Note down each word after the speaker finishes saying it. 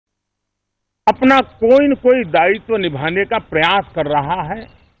अपना कोई न कोई दायित्व निभाने का प्रयास कर रहा है।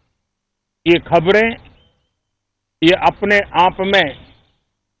 ये खबरें ये अपने आप में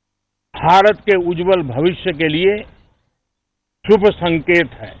भारत के उज्जवल भविष्य के लिए शुभ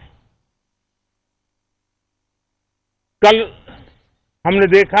संकेत है। कल हमने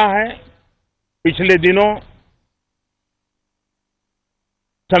देखा है, पिछले दिनों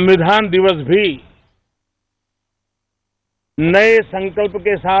संविधान दिवस भी नए संकल्प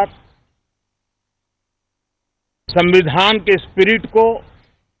के साथ संविधान के स्पिरिट को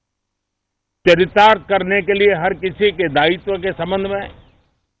चरितार्थ करने के लिए हर किसी के दायित्व के संबंध में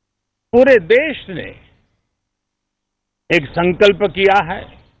पूरे देश ने एक संकल्प किया है।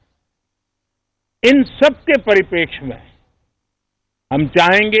 इन सब के परिप्रेक्ष्य में हम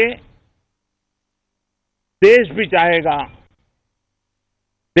चाहेंगे, देश भी चाहेगा,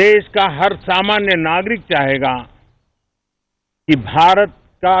 देश का हर सामान्य नागरिक चाहेगा कि भारत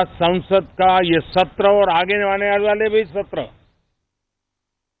का संसद का ये सत्र और आगे आने वाले भी सत्र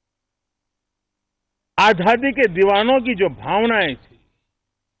आजादी के दीवानों की जो भावनाएं थी,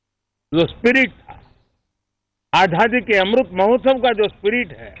 जो स्पिरिट था, आजादी के अमृत महोत्सव का जो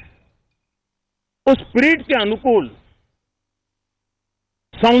स्पिरिट है, उस स्पिरिट के अनुकूल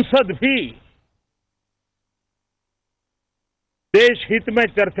संसद भी देश हित में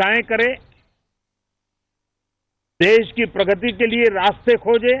चर्चाएं करे, देश की प्रगति के लिए रास्ते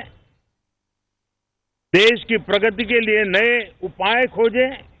खोजे, देश की प्रगति के लिए नए उपाय खोजे।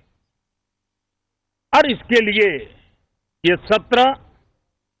 और इसके लिए ये सत्र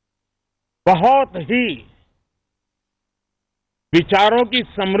बहुत ही विचारों की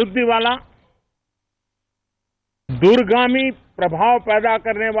समृद्धि वाला, दूरगामी प्रभाव पैदा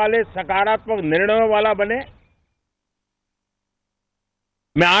करने वाले सकारात्मक निर्णयों वाला बने।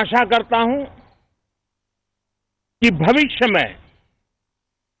 मैं आशा करता हूं कि भविष्य में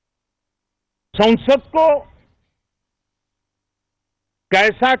संसद को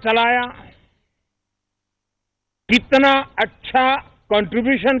कैसा चलाया, कितना अच्छा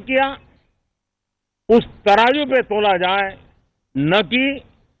कंट्रीब्यूशन किया, उस तराजू पे तोला जाए, न कि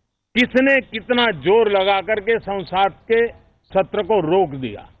किसने कितना जोर लगा करके संसद के सत्र को रोक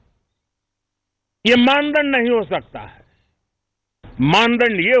दिया। ये मानदंड नहीं हो सकता है।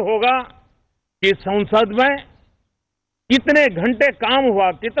 मानदंड ये होगा कि संसद में कितने घंटे काम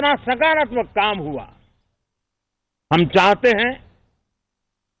हुआ, कितना सकारात्मक काम हुआ। हम चाहते हैं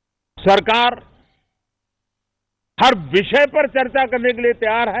सरकार हर विषय पर चर्चा करने के लिए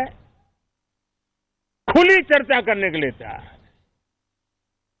तैयार है, खुली चर्चा करने के लिए तैयार है।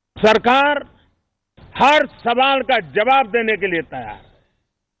 सरकार हर सवाल का जवाब देने के लिए तैयार है।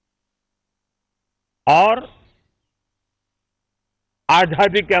 और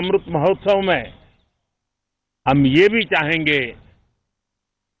आजादी के अमृत महोत्सव में हम ये भी चाहेंगे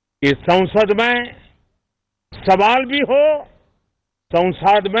कि संसद में सवाल भी हो,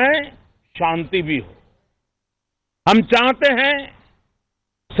 संसद में शांति भी हो। हम चाहते हैं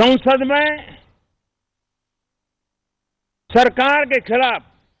संसद में सरकार के खिलाफ,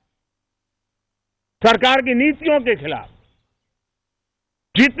 सरकार की नीतियों के खिलाफ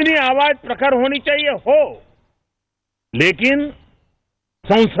जितनी आवाज प्रखर होनी चाहिए हो, लेकिन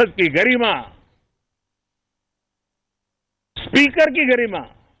संसद की गरिमा, स्पीकर की गरिमा,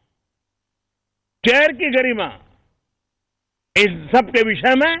 चेयर की गरिमा, इस सब के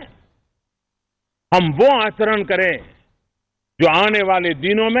विषय में हम वो आचरण करें जो आने वाले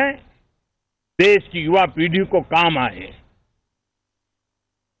दिनों में देश की युवा पीढ़ी को काम आए।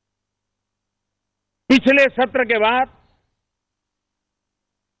 पिछले सत्र के बाद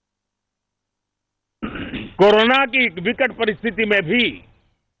कोरोना की एक विकट परिस्थिति में भी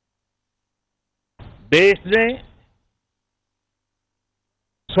देश ने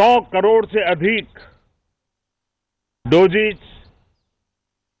 100 करोड़ से अधिक डोजेज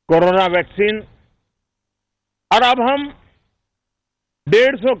कोरोना वैक्सीन, और अब हम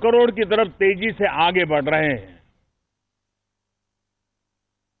 150 करोड़ की तरफ तेजी से आगे बढ़ रहे हैं।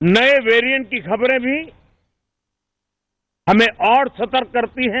 नए वेरिएंट की खबरें भी हमें और सतर्क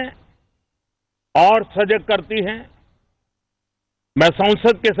करती हैं और सजग करती हैं। मैं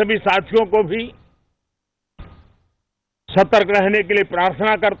संसद के सभी साथियों को भी सतर्क रहने के लिए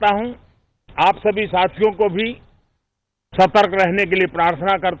प्रार्थना करता हूं। आप सभी साथियों को भी सतर्क रहने के लिए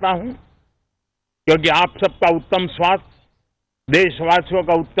प्रार्थना करता हूं, क्योंकि आप सबका उत्तम स्वास्थ्य, देशवासियों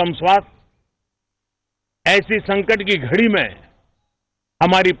का उत्तम स्वास्थ्य ऐसी संकट की घड़ी में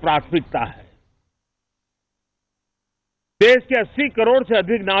हमारी प्राथमिकता है। देश के 80 करोड़ से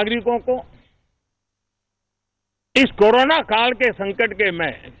अधिक नागरिकों को इस कोरोना काल के संकट के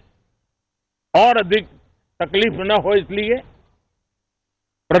में और अधिक तकलीफ न हो, इसलिए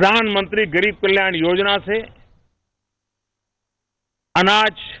प्रधानमंत्री गरीब कल्याण योजना से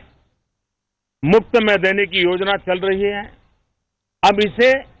अनाज मुफ्त में देने की योजना चल रही है। अब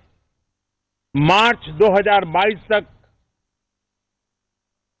इसे मार्च 2022 तक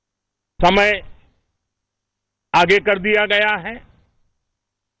समय आगे कर दिया गया है।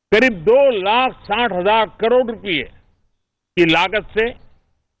 करीब 2,60,000 करोड़ रुपए की लागत से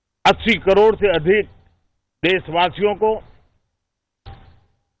 80 करोड़ से अधिक देशवासियों को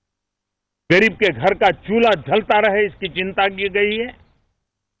गरीब के घर का चूल्हा जलता रहे, इसकी चिंता की गई है।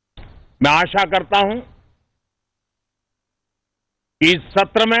 मैं आशा करता हूं कि इस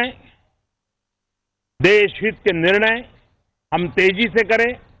सत्र में देश हित के निर्णय हम तेजी से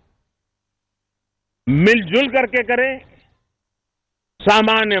करें, मिलजुल करके करें,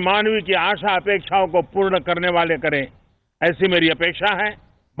 सामान्य मानवीय की आशा अपेक्षाओं को पूर्ण करने वाले करें, ऐसी मेरी अपेक्षा है।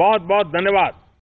 बहुत बहुत धन्यवाद।